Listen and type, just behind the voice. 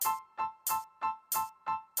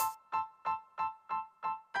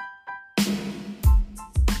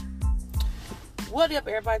What up,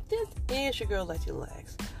 everybody? This is your girl, Lexi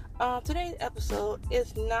Lex. Today's episode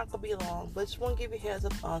is not going to be long, but just want to give you a heads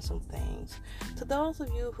up on some things. To those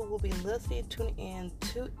of you who will be listening, tuning in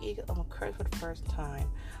to Eagle of Encouragement for the first time,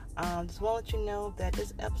 just want to let you know that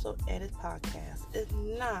this episode and this podcast is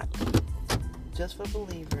not just for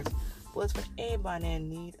believers, but it's for anybody in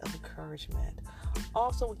need of encouragement.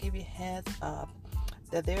 Also, we'll give you a heads up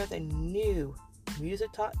that there's a new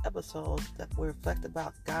Music Talk episodes that will reflect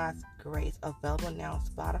about God's grace available now on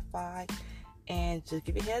Spotify. And just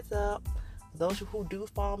give you a heads up, for those who do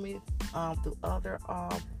follow me through other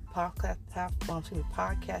podcast platforms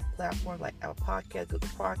like Apple Podcast, Google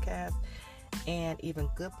Podcast, and even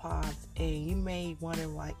Good Pods. And you may wonder,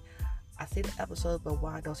 like, I see the episodes, but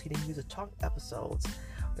why I don't see the Music Talk episodes?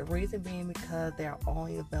 The reason being because they are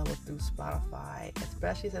only available through Spotify,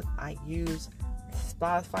 especially since I use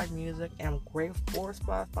Spotify Music, and I'm grateful for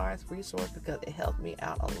Spotify's resource because it helps me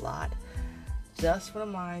out a lot. Just to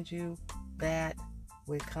remind you that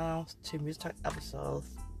when it comes to Music Talk episodes,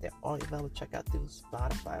 they're only available to check out through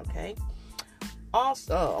Spotify, okay?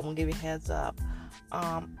 Also, I'm going to give you a heads up.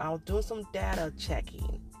 I was doing some data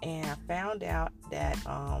checking, and I found out that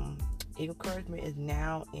Eagle Encouragement is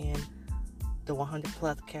now in the 100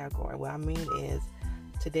 plus category. What I mean is,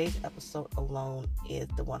 today's episode alone is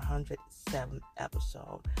the 107th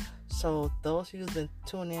episode. So those of you who've been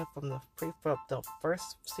tuning in from the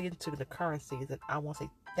first season to the current season, I want to say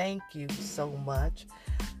thank you so much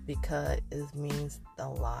because it means a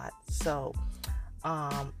lot. So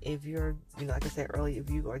if you're, like I said earlier, if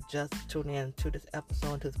you are just tuning in to this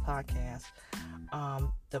episode, to this podcast,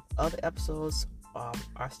 the other episodes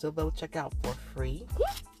are still available to check out for free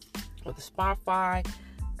with the Spotify,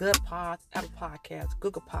 Good Pods, Apple Podcasts,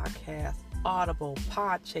 Google Podcasts, Audible,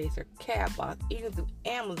 Podchaser, Castbox, even through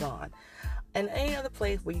Amazon, and any other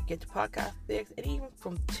place where you get your podcast fix, and even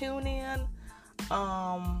from TuneIn.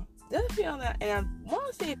 There's a few on that, and I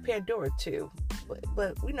want to say Pandora too,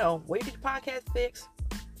 but where you get your podcast fix,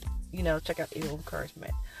 check out Eagle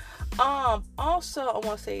Encouragement. Also, I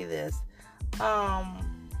want to say this,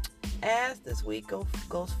 as this week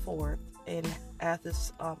goes forth. And as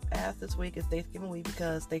this week is Thanksgiving week,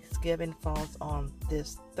 because Thanksgiving falls on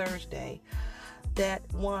this Thursday, that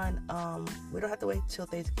one, we don't have to wait till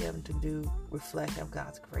Thanksgiving to do reflection of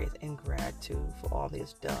God's grace and gratitude for all that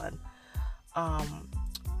He's done. I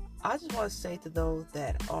just want to say to those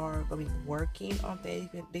that are going to be working on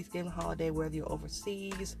Thanksgiving holiday, whether you're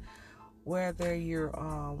overseas, whether you're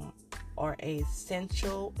are a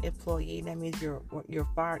essential employee, that means you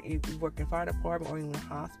work in fire department or even in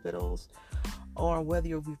hospitals, or whether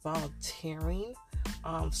you'll be volunteering,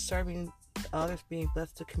 serving others, being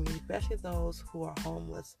blessed to the community, especially those who are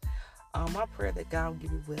homeless. My prayer that God will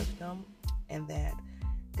give you wisdom and that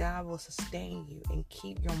God will sustain you and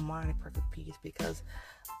keep your mind in perfect peace, because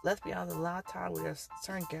let's be honest, a lot of times there's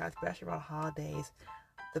certain guys, especially around holidays,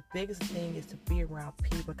 the biggest thing is to be around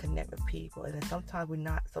people, connect with people, and then sometimes we're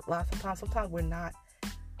not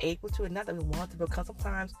able to, and not that we want to, because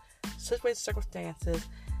sometimes situations, circumstances,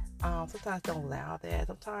 sometimes don't allow that.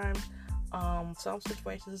 Sometimes, some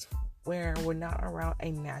situations where we're not around a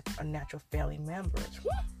natural family members,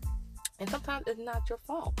 and sometimes it's not your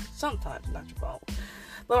fault. Sometimes it's not your fault.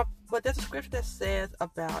 But there's a scripture that says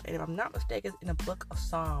about, and if I'm not mistaken, in the book of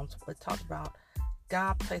Psalms, where it talks about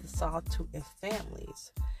God places solitude in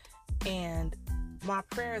families. And my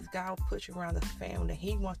prayer is God will put you around the family that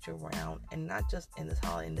He wants you around, and not just in this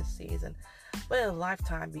holiday, in this season, but in a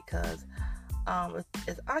lifetime, because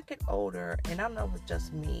as I get older, and I know it's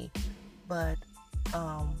just me, but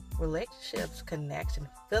relationships, connection,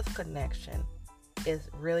 physical connection is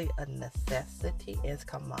really a necessity, it's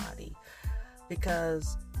commodity,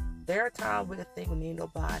 because there are times we can think we need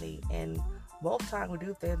nobody, and most times we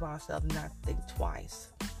do things by ourselves and not think twice.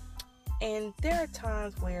 And there are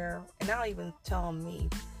times where, and I'll even tell me,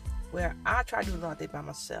 where I try to do a lot of things by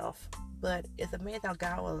myself, but it's amazing how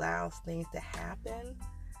God allows things to happen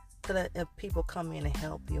so that if people come in and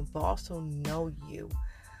help you, but also know you.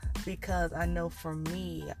 Because I know for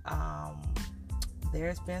me,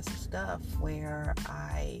 there's been some stuff where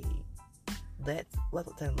I let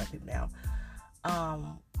people down,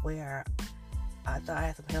 where I thought I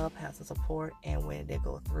had some help, had some support, and when they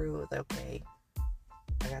go through, it's okay,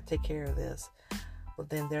 I gotta take care of this. But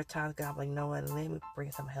then there are times God like, no, let me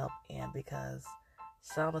bring some help in, because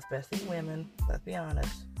some, especially women, let's be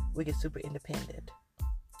honest, we get super independent.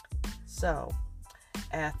 So,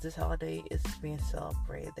 as this holiday is being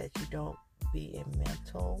celebrated, that you don't be in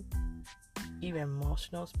mental, even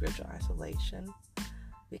emotional, spiritual isolation,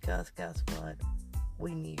 because guess what?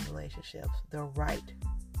 We need relationships, the right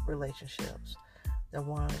relationships. the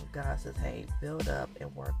one God says, hey, build up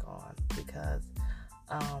and work on. Because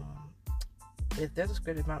if there's a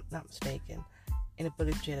scripture, if I'm not mistaken, in the book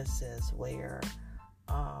of Genesis where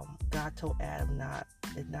God told Adam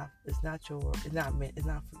it's not to will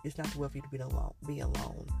for you to be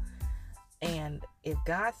alone. And if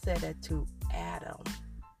God said that to Adam,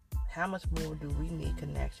 how much more do we need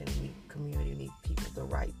connection, we need community, we need people, the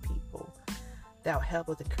right people that will help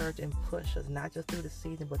us, encourage and push us, not just through the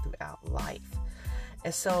season, but throughout life.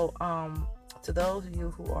 And so, to those of you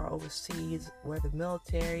who are overseas, whether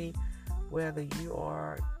military, whether you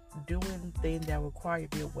are doing things that require you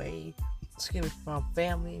to be away, from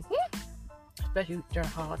family, especially during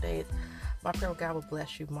holidays, my prayer God will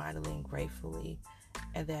bless you mightily and gratefully,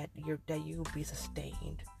 and that you will be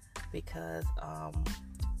sustained, because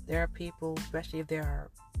there are people, especially if there are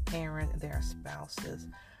parents and there are spouses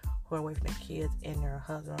who are away from their kids and their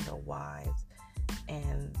husbands or their wives,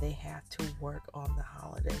 and they have to work on the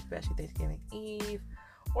holiday, especially Thanksgiving Eve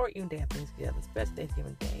or even day of Thanksgiving, especially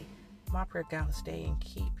Thanksgiving Day. My prayer God will stay and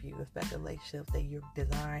keep you, especially relationships that you're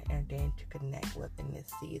designed and ordained to connect with in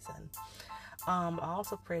this season. I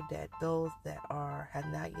also pray that those that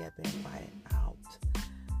have not yet been invited out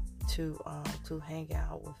to hang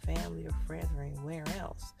out with family or friends or anywhere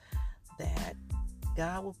else, that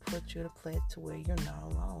God will put you in a place to where you're not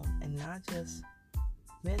alone, and not just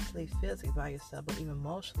mentally, physically by yourself, but even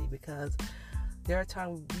emotionally, because there are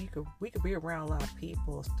times we could be around a lot of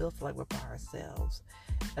people, still feel like we're by ourselves.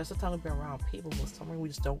 And sometimes we've been around people, but sometimes we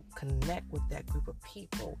just don't connect with that group of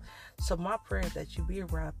people. So my prayer is that you be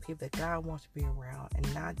around people that God wants to be around,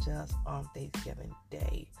 and not just on Thanksgiving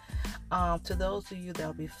Day. To those of you that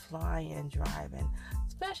will be flying and driving,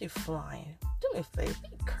 especially flying, do me a favor,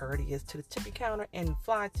 be courteous to the ticket counter and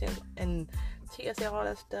flight attendants and TSA, all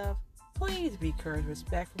that stuff. Please be courteous,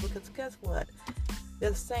 respectful, because guess what?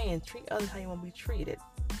 They're saying, treat others how you want to be treated.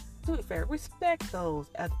 Do it fair. Respect those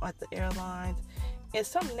at the airlines. In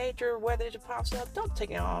some nature, whether it pops up, don't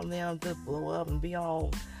take it on them to blow up and be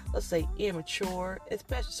all, let's say, immature,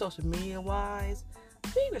 especially social media wise.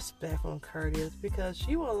 Be respectful and courteous, because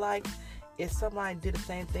you will like if somebody did the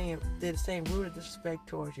same thing, did the same rude or disrespect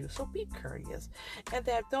towards you. So be courteous. And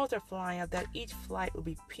that those are flying out, that each flight will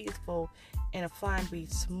be peaceful and the flying be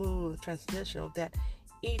smooth, transitional, that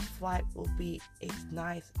each flight will be a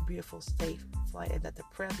nice, beautiful, safe flight, and that the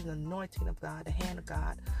presence and anointing of God, the hand of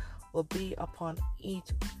God, will be upon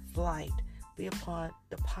each flight, be upon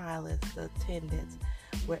the pilots, the attendants,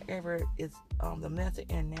 wherever it's domestic,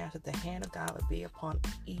 international. The hand of God will be upon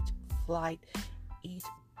each flight, each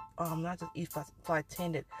not just each flight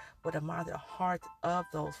attendant, but among the hearts of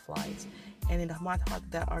those flights, and in the hearts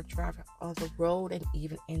that are driving on the road and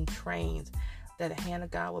even in trains, that the hand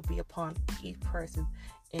of God will be upon each person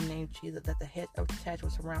in the name of Jesus, that the hedge of protection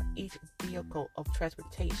will surround each vehicle of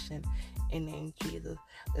transportation in the name of Jesus,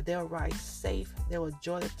 that they'll ride safe, they'll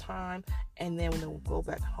enjoy the time, and then when they will go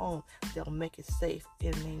back home, they'll make it safe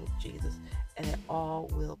in the name of Jesus, and that all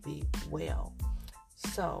will be well.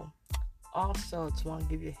 So, also, just want to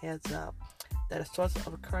give you a heads up that the sources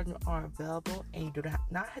of encouragement are available, and you do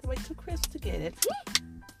not have to wait till Christmas to get it.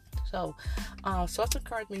 So, sources of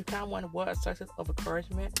encouragement, you kind of wonder what are sources of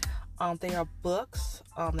encouragement. They are books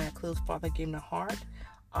that includes Father Gave Me the Heart.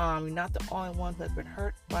 You're not the only one who has been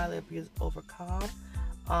hurt, violently abused, overcome.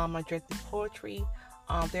 I drink the poetry.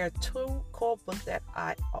 There are two core books that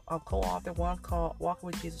I co-authored. One called Walking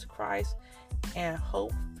with Jesus Christ and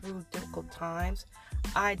Hope Through Difficult Times.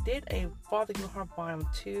 I did a Father Give Me the Heart Volume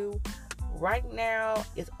 2. Right now,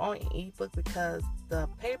 it's on an ebook because the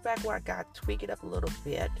paperback where I got tweaked it up a little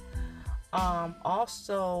bit.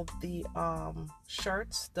 Also, the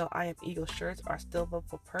shirts, the I Am Eagle shirts, are still up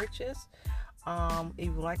for purchase. If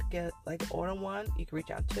you would like to order one, you can reach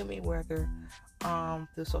out to me, whether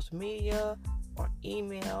through social media or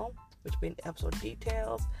email, which will be in the episode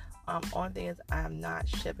details. On things I am not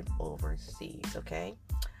shipping overseas, okay?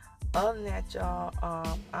 Other than that, y'all,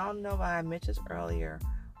 I don't know if I mentioned this earlier,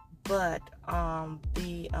 but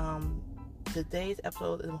today's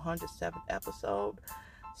episode is the 107th episode.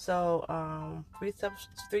 So, 3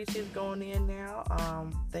 seasons going in now.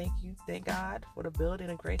 Thank God for the ability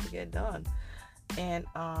and the grace to get it done. And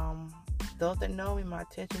those that know me, my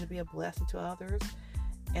intention to be a blessing to others,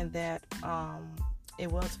 and that it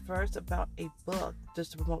was first about a book,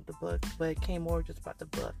 just to promote the book, but it came more just about the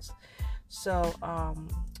books. So,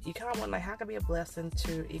 you kind of want, like, how can I be a blessing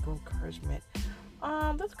to Eagle Encouragement?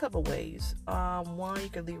 There's a couple ways. One, you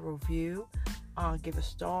can leave a review, give it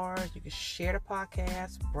stars. You can share the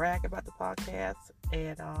podcast, brag about the podcast,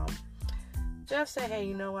 and just say,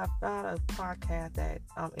 hey, I found a podcast that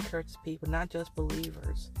encourages people, not just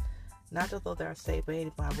believers. Not just those that are saved, but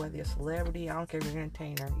anybody, whether you're a celebrity, I don't care if you're an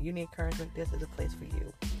entertainer, you need encouragement, this is a place for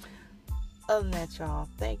you. Other than that, y'all,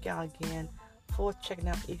 thank y'all again for checking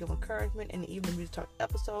out Eagle Encouragement and even the Music Talk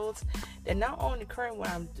episodes. They're not only the current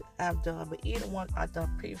one I've done, but even ones I've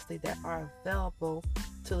done previously that are available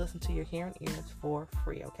to listen to your hearing ears for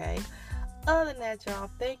free, okay? Other than that, y'all,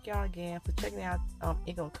 thank y'all again for checking out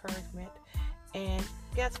Eagle Encouragement. And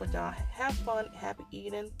guess what, y'all? Have fun, happy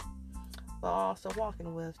eating, but also walk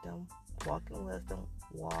in wisdom. Walk in wisdom.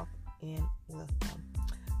 Walk in wisdom.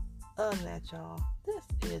 Other than that, y'all,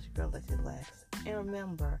 this is your girl, Lexi Lex. And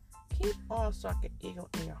remember, keep on stalking Eagle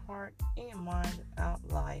in your heart, in your mind, out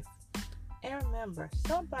life. And remember,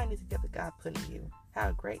 somebody needs to get the God put in you.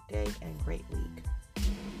 Have a great day and a great week.